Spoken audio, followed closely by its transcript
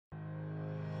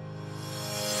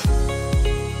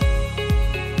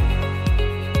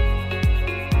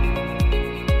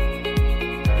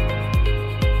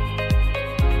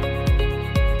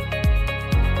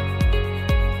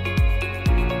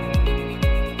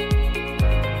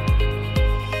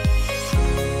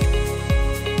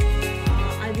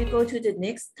go to the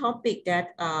next topic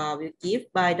that will give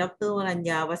by Dr.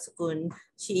 Varanya Wasakul.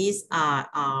 She is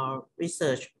our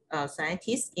research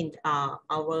scientist in our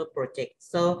project.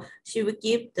 So she will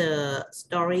give the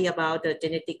story about the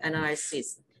genetic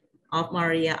analysis of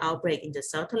malaria outbreak in the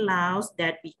Southern Laos,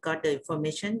 that we got the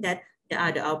information that there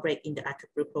are the outbreak in the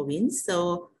Attapur province.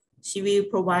 So she will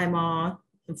provide more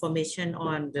information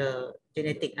on the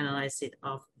genetic analysis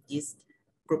of this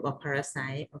group of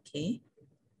parasite. Okay.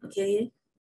 Okay.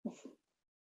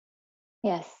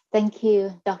 Yes, thank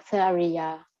you, Dr.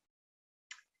 Arya.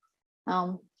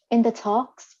 In the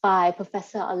talks by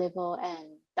Professor Olivo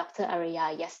and Dr.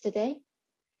 Arya yesterday,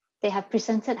 they have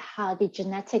presented how the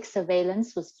genetic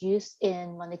surveillance was used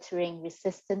in monitoring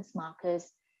resistance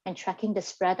markers and tracking the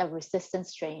spread of resistant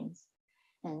strains.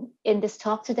 And in this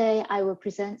talk today, I will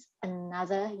present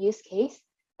another use case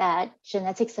that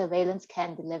genetic surveillance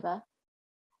can deliver.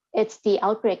 It's the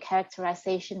outbreak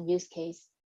characterization use case,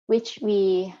 which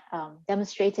we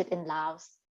demonstrated in Laos.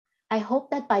 I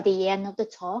hope that by the end of the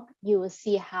talk, you will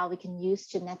see how we can use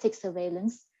genetic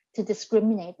surveillance to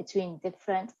discriminate between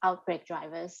different outbreak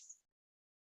drivers.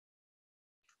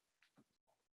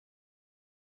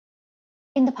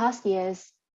 In the past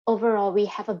years, overall, we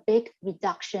have a big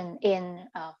reduction in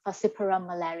falciparum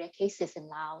malaria cases in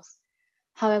Laos.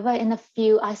 However, in a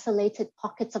few isolated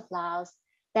pockets of Laos,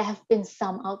 there have been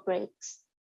some outbreaks.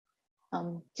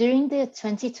 During the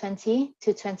 2020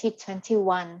 to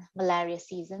 2021 malaria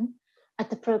season,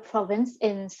 Attapur province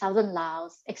in southern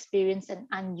Laos experienced an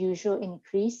unusual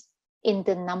increase in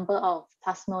the number of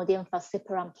Plasmodium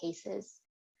falciparum cases.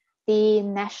 The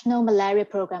National Malaria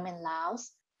Program in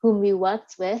Laos, whom we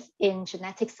worked with in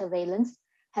genetic surveillance,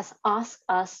 has asked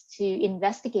us to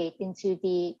investigate into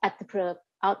the Attapur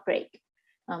outbreak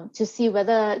to see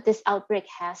whether this outbreak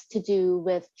has to do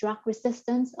with drug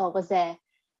resistance, or was there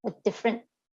different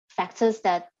factors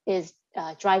that is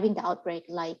driving the outbreak,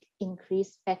 like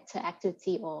increased vector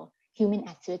activity or human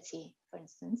activity, for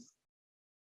instance.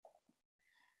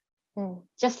 And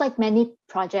just like many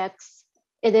projects,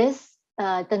 it is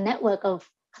the network of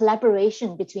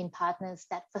collaboration between partners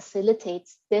that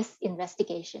facilitates this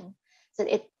investigation. So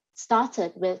it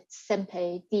started with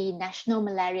SEMPE, the National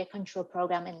Malaria Control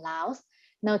Program in Laos,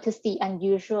 noticed the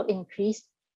unusual increase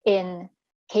in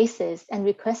cases and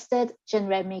requested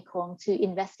GenRe-Mekong to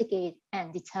investigate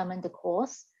and determine the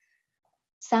cause.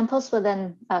 Samples were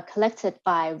then collected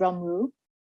by ROMRU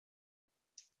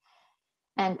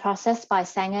and processed by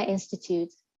Sanger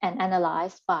Institute and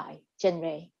analyzed by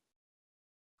GenRe.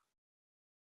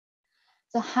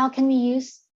 So how can we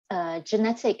use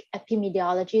genetic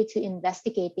epidemiology to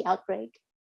investigate the outbreak?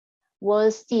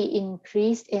 Was the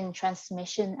increase in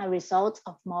transmission a result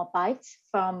of more bites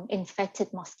from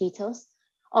infected mosquitoes?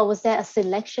 Or was there a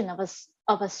selection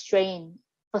of a strain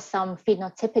for some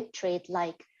phenotypic trait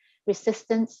like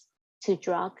resistance to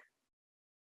drug?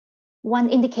 One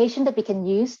indication that we can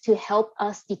use to help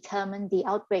us determine the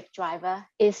outbreak driver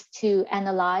is to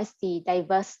analyze the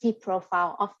diversity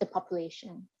profile of the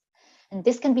population. And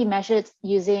this can be measured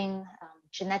using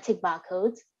genetic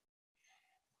barcodes.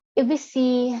 If we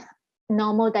see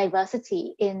normal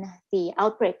diversity in the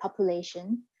outbreak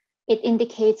population, it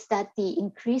indicates that the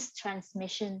increased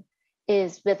transmission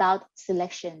is without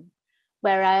selection.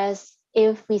 Whereas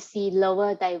if we see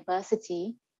lower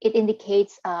diversity, it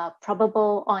indicates a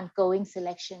probable ongoing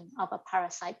selection of a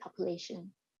parasite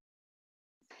population.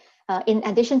 In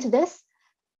addition to this,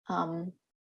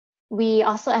 we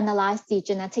also analyzed the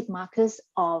genetic markers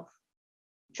of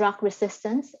drug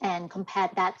resistance and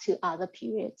compared that to other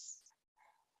periods.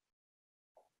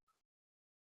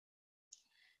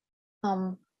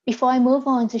 Before I move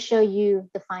on to show you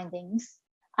the findings,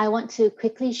 I want to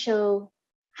quickly show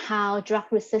how drug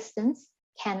resistance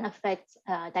can affect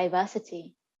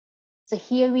diversity. So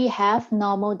here we have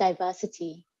normal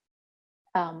diversity,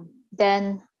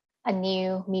 then a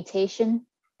new mutation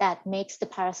that makes the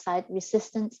parasite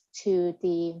resistant to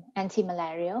the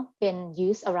anti-malarial in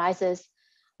use arises,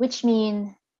 which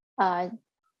means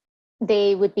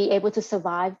they would be able to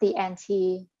survive the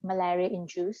anti-malaria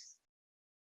induce.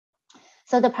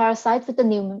 So the parasite with the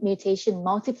new mutation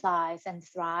multiplies and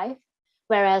thrive,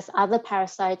 whereas other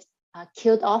parasites are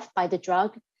killed off by the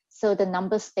drug, so the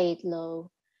numbers stayed low.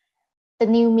 The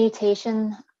new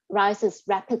mutation rises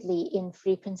rapidly in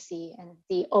frequency and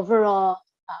the overall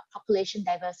population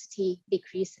diversity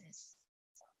decreases.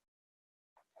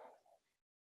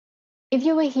 If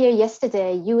you were here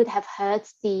yesterday, you would have heard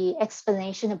the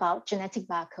explanation about genetic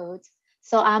barcodes.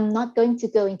 So I'm not going to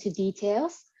go into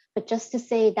details, but just to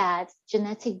say that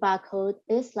genetic barcode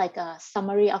is like a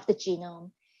summary of the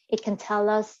genome. It can tell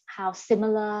us how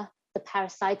similar the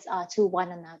parasites are to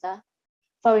one another.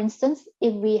 For instance,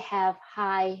 if we have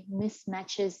high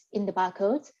mismatches in the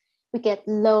barcodes, we get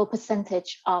low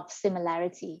percentage of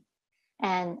similarity.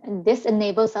 And this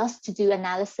enables us to do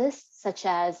analysis such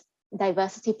as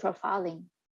diversity profiling.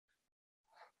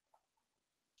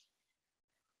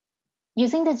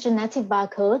 Using the genetic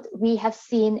barcode, we have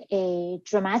seen a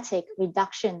dramatic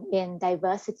reduction in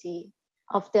diversity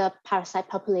of the parasite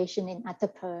population in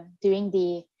Attapur during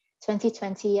the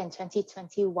 2020 and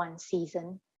 2021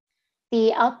 season.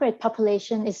 The outbreak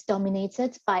population is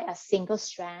dominated by a single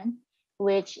strand,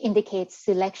 which indicates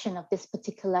selection of this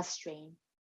particular strain.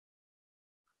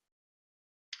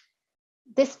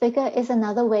 This figure is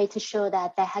another way to show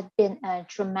that there had been a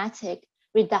dramatic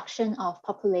reduction of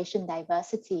population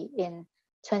diversity in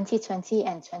 2020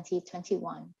 and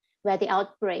 2021, where the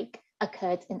outbreak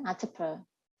occurred in Attapur.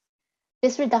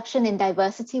 This reduction in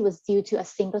diversity was due to a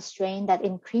single strain that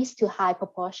increased to high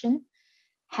proportion,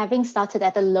 having started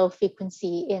at a low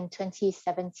frequency in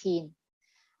 2017.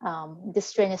 This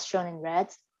strain is shown in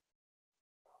red.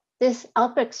 This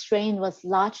outbreak strain was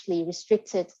largely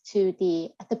restricted to the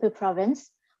Attapur province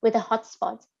with a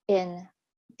hotspot in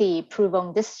the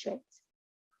Pruvong district.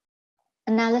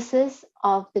 Analysis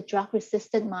of the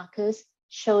drug-resistant markers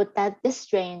showed that this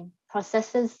strain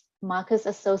processes markers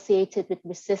associated with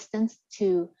resistance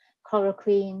to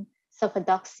chloroquine,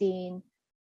 sulfadoxine,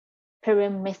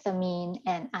 pyrimethamine,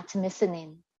 and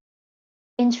artemisinin.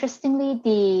 Interestingly,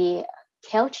 the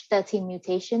Kelch13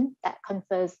 mutation that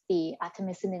confers the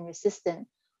artemisinin resistant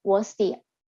was the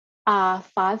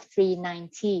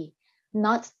R539T,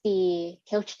 not the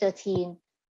Kelch13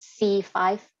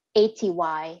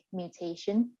 C580Y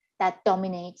mutation that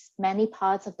dominates many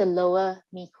parts of the lower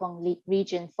Mekong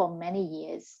region for many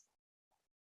years.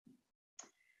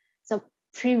 So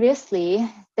previously,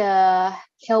 the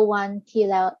KEL1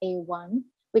 PLLA1,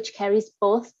 which carries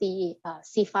both the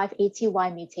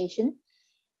C580Y mutation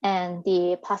and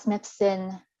the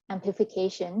plasmodium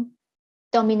amplification,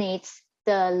 dominates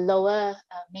the lower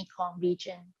Mekong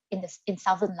region in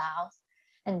Southern Laos.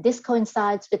 And this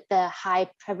coincides with the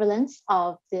high prevalence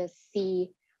of the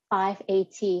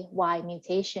C580Y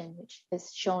mutation, which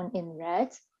is shown in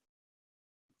red.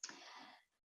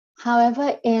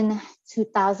 However, in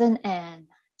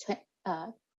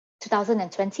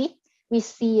 2020, we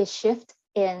see a shift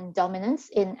in dominance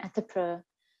in Attapur.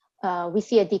 We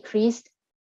see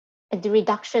the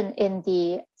reduction in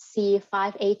the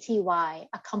C580Y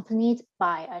accompanied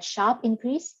by a sharp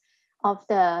increase of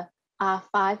the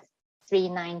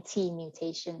R539T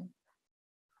mutation.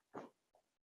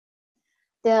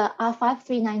 The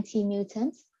R539T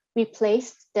mutants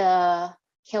replaced the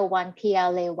KEL1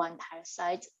 PLA1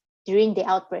 parasite during the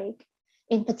outbreak.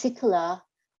 In particular,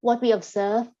 what we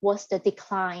observed was the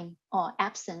decline or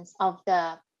absence of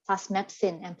the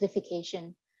plasmodium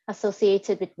amplification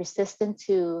associated with resistance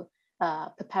to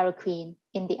piperacillin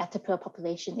in the Attapur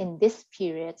population in this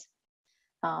period.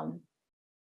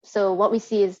 So what we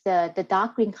see is the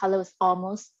dark green color is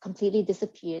almost completely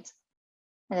disappeared,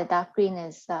 and the dark green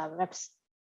is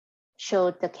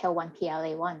showed the KEL1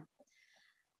 PLA1.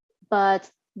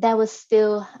 But there was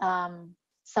still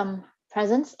some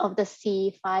presence of the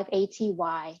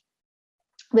C580Y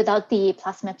without the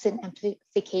plasmodium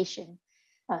amplification,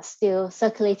 still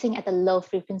circulating at a low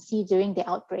frequency during the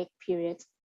outbreak period.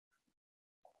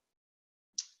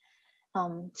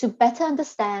 To better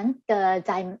understand the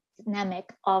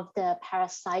dynamic of the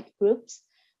parasite groups,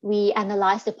 we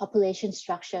analyzed the population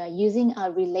structure using a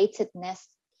relatedness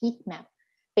heat map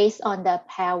based on the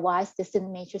pairwise distant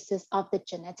matrices of the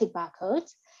genetic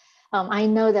barcodes. I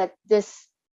know that this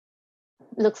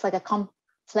looks like a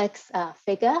complex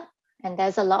figure, and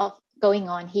there's a lot going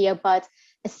on here, but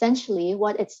essentially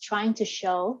what it's trying to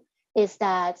show is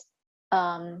that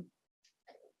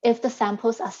if the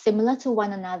samples are similar to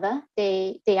one another,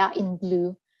 they are in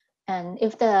blue. And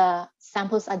if the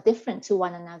samples are different to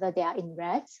one another, they are in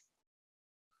red.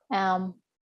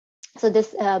 So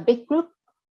this big group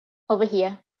over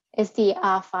here is the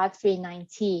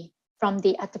R539T from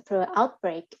the Attapur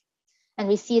outbreak. And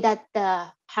we see that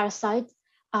the parasites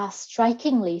are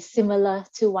strikingly similar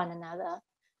to one another.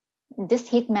 This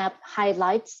heat map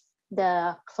highlights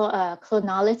the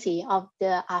clonality of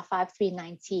the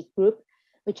R539T group,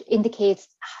 which indicates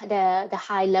the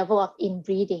high level of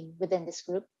inbreeding within this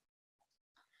group.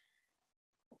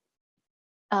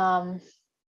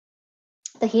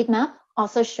 The heat map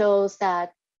also shows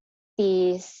that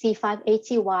the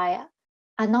C580Y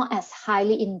are not as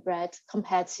highly inbred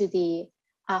compared to the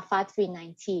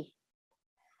R539T.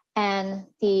 And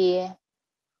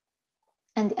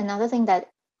another thing that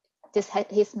this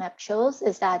heat map shows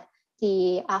is that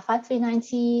the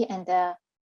R5390 and the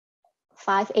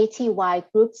 580Y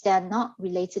groups, they are not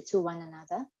related to one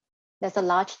another. There's a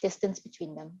large distance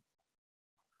between them.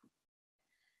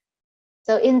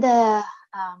 So in the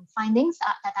findings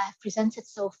that I have presented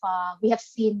so far, we have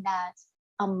seen that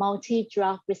a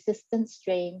multi-drug-resistant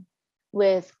strain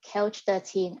with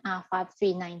KELCH13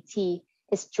 R5390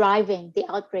 is driving the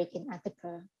outbreak in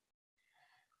Attapur.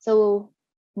 So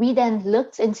we then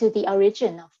looked into the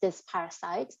origin of this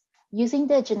parasite. Using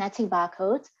the genetic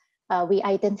barcode, we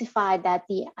identified that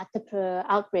the Attapur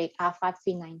outbreak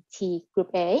R5390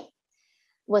 group A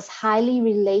was highly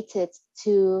related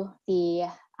to the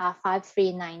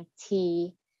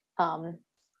R5390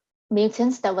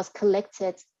 mutants that was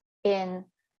collected in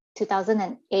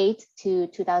 2008 to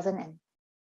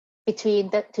between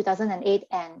 2008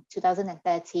 and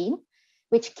 2013,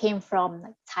 which came from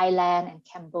like Thailand and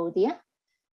Cambodia.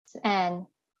 And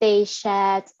they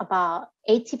shared about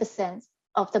 80%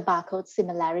 of the barcode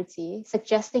similarity,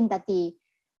 suggesting that the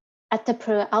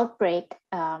Attapur outbreak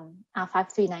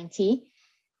R5390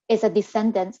 is a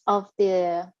descendant of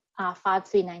the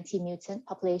R5390 mutant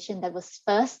population that was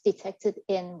first detected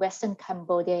in Western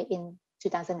Cambodia in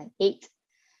 2008.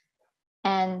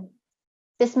 And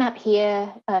this map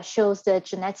here shows the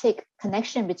genetic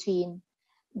connection between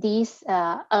these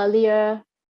earlier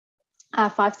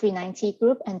R5390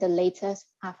 group and the latest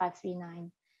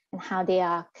R539, and how they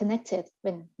are connected.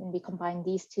 When we combine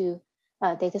these two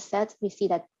data sets, we see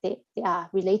that they are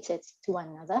related to one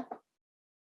another.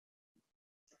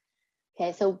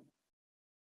 Okay, so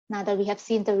now that we have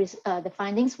seen the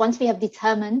findings, once we have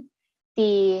determined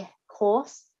the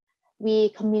cause, we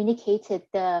communicated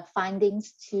the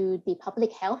findings to the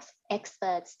public health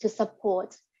experts to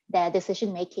support their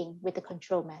decision-making with the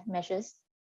control measures.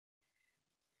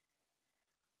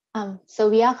 So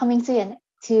we are coming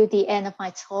to the end of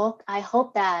my talk. I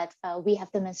hope that we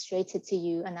have demonstrated to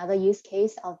you another use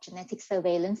case of genetic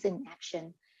surveillance in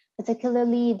action,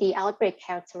 particularly the outbreak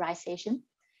characterization.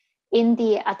 In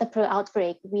the Attapur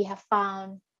outbreak, we have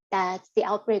found that the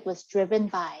outbreak was driven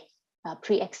by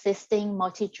pre-existing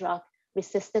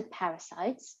multi-drug-resistant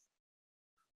parasites.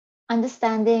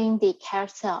 Understanding the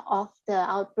character of the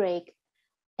outbreak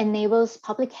enables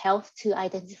public health to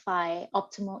identify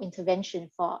optimal intervention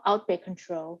for outbreak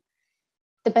control.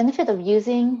 The benefit of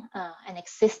using an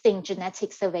existing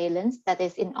genetic surveillance that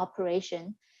is in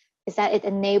operation is that it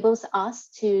enables us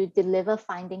to deliver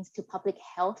findings to public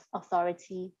health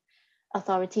authorities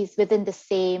within the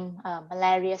same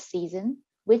malaria season,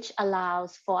 which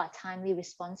allows for a timely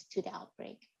response to the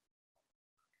outbreak.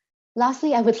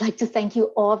 Lastly, I would like to thank you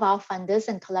all of our funders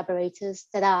and collaborators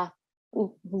that are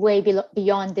way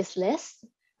beyond this list.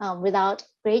 Without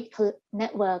great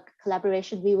network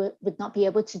collaboration, we would not be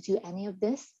able to do any of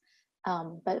this.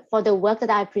 But for the work that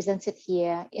I presented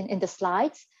here in the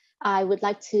slides, I would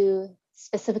like to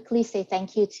specifically say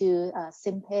thank you to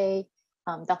Simpe,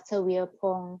 Dr.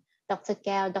 Weopong, Dr.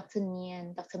 Gao, Dr.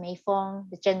 Nian, Dr. Mei Fong,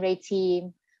 the GenRe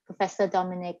team, Professor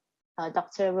Dominic,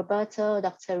 Dr. Roberto,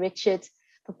 Dr. Richard,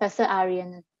 Professor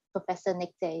Aryan, Professor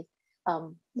Nick Day.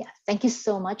 Yeah, thank you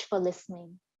so much for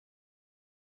listening.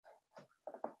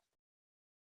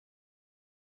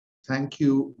 Thank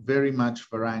you very much,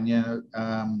 Varanya,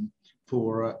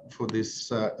 for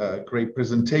this great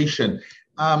presentation.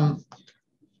 I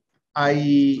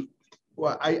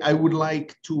would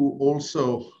like to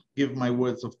also give my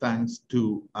words of thanks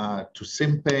to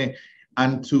Simpe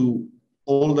and to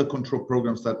all the control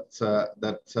programs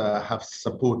that have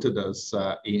supported us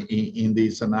in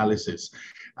this analysis.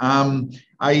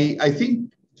 I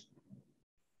think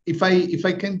if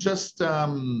I can just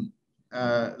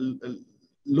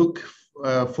look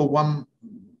for one,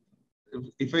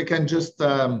 if I can just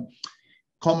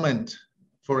comment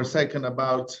for a second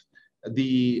about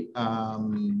the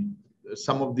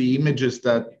some of the images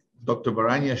that Dr.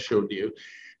 Varanya showed you.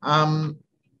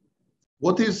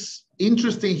 What is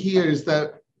interesting here is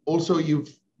that also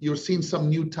you're seeing some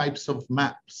new types of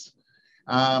maps.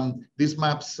 These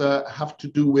maps have to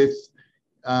do with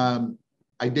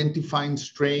identifying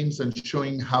strains and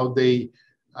showing how they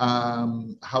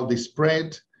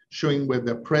spread, showing where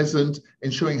they're present,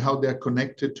 and showing how they're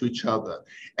connected to each other.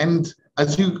 And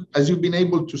as you've been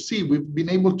able to see, we've been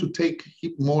able to take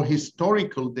more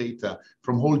historical data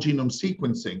from whole genome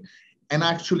sequencing and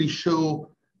actually show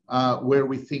where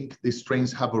we think these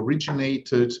strains have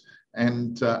originated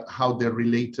and how they're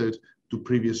related to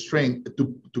previous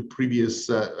previous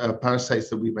parasites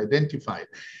that we've identified.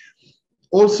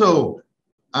 Also,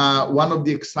 one of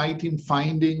the exciting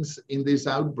findings in this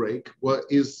outbreak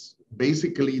is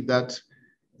basically that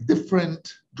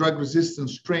different drug-resistant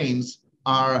strains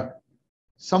are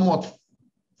somewhat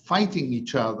fighting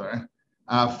each other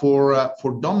for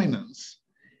dominance.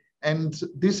 And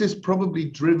this is probably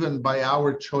driven by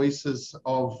our choices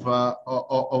of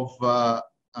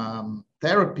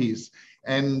therapies.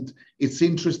 And it's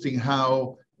interesting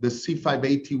how the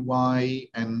C580Y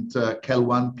and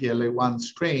KEL1, PLA1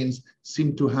 strains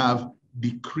seem to have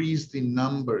decreased in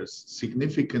numbers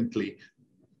significantly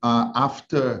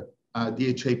after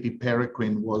DHAP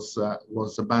paraquine was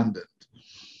abandoned.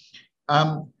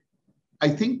 I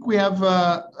think we have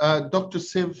Dr.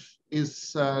 Siv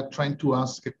is trying to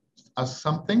ask us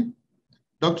something.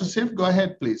 Dr. Siv, go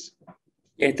ahead, please.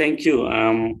 Yeah, thank you.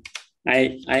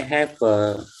 I have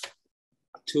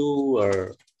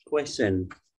two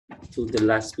questions to the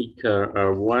last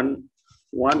speaker. One,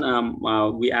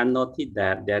 we are noted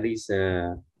that there is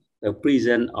a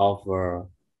presence of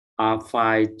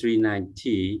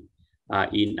R539T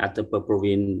in Attapeu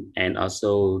province, and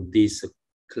also this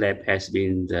clade has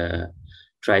been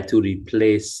tried to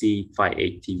replace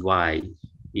C580Y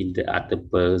in the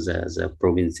Attapeu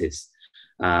provinces,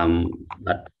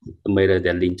 but maybe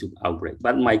they're linked to outbreak.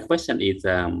 But my question is,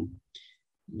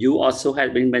 you also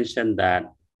had been mentioned that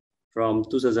from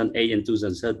 2008 and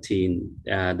 2013,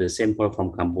 the sample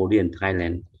from Cambodia and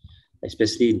Thailand,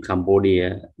 especially in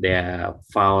Cambodia, they have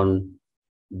found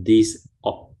this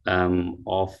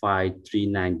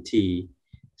R539T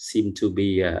seem to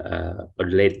be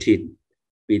related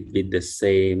with the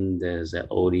same the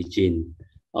origin.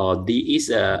 Or this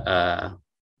can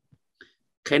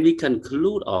we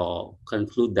conclude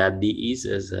that this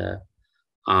is a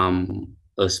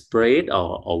spread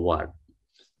or what?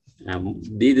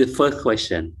 This is the first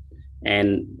question,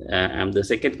 and the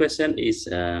second question is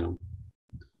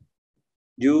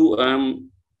you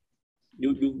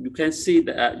can see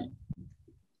that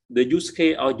the use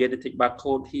case of genetic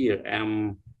barcode here.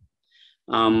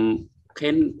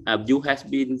 Can you have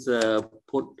been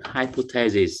put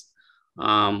hypothesis?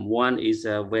 One is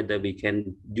whether we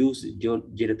can use your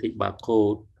genetic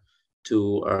barcode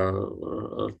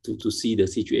to see the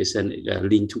situation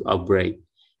linked to outbreak,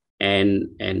 and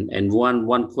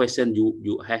one question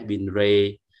you have been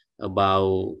raised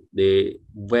about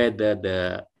whether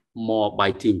the more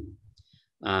biting,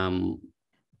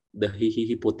 the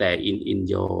hypothesis in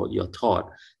your thought,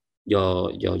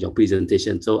 your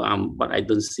presentation. So but I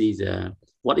don't see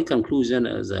what the conclusion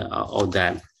is of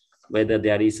that. Whether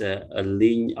there is a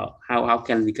link, how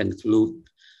can we conclude,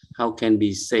 how can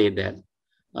we say that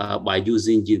by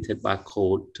using genetic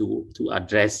barcode to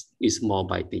address small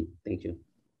biting? Thank you.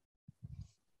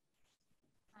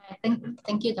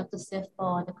 Thank you, Dr. Sif,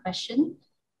 for the question.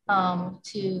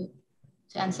 To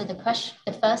answer the first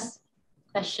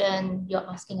question, you're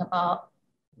asking about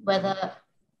whether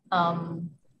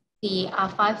the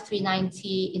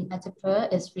R539T in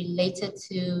Attapeu is related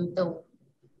to the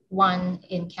one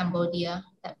in Cambodia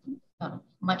that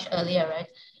much earlier, right?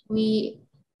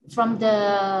 From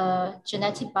the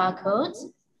genetic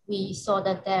barcodes, we saw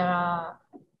that there are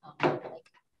like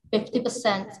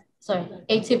 80%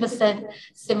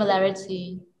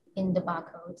 similarity in the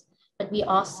barcodes. But we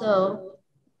also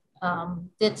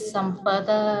did some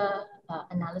further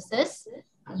analysis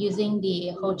using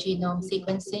the whole genome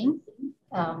sequencing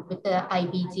with the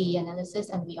IBD analysis,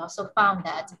 and we also found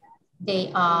that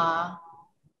they are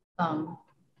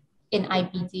in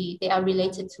IBD, they are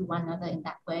related to one another in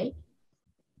that way.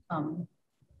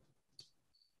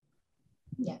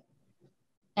 Yeah.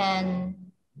 And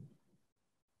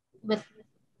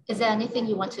is there anything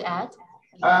you want to add?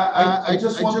 I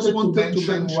just wanted to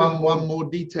mention one more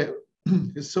detail.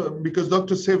 So, because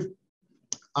Dr. Siv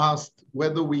asked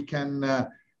whether we can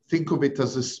think of it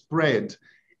as a spread.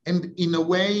 And in a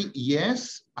way,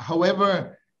 yes.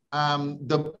 However,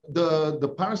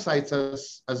 the parasites,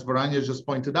 as Varanya just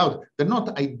pointed out, they're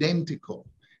not identical.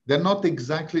 They're not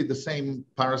exactly the same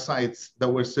parasites that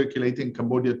were circulating in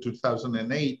Cambodia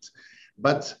 2008,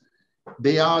 but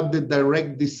they are the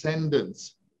direct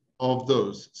descendants of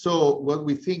those. So what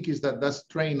we think is that that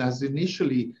strain has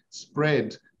initially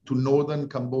spread to northern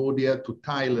Cambodia, to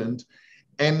Thailand,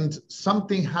 and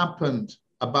something happened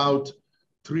about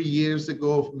 3 years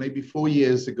ago, maybe 4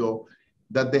 years ago,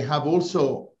 that they have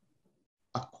also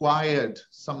acquired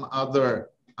some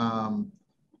other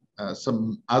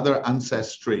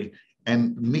ancestry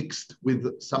and mixed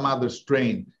with some other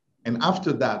strain. And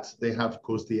after that, they have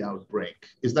caused the outbreak.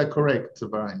 Is that correct,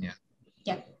 Varanya?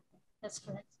 Yeah, that's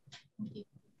correct. Thank you.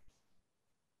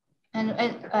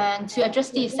 And to address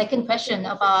the second question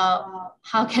about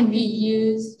how can we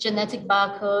use genetic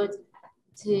barcode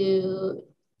to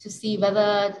see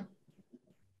whether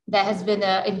there has been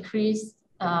an increased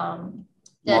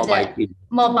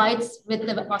more bites with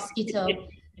the mosquito.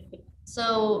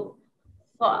 So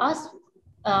for us,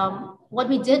 what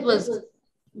we did was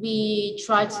we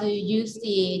tried to use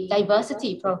the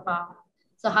diversity profile.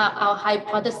 So our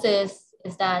hypothesis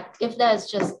is that if there's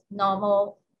just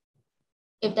normal,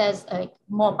 if there's like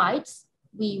more bites,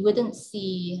 we wouldn't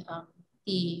see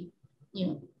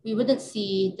we wouldn't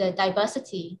see the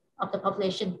diversity of the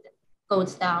population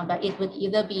goes down, but it would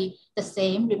either be the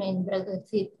same, remain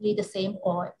relatively the same,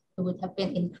 or it would have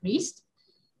been increased.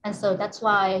 And so that's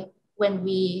why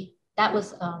that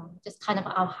was just kind of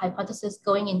our hypothesis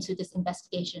going into this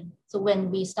investigation. So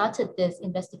when we started this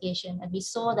investigation and we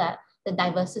saw that the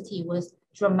diversity was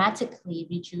dramatically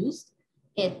reduced,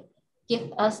 it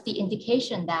gave us the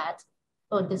indication that,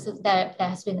 oh, there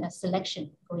has been a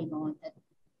selection going on, that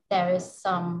there is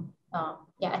some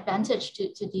advantage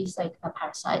to these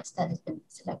parasites that has been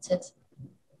selected.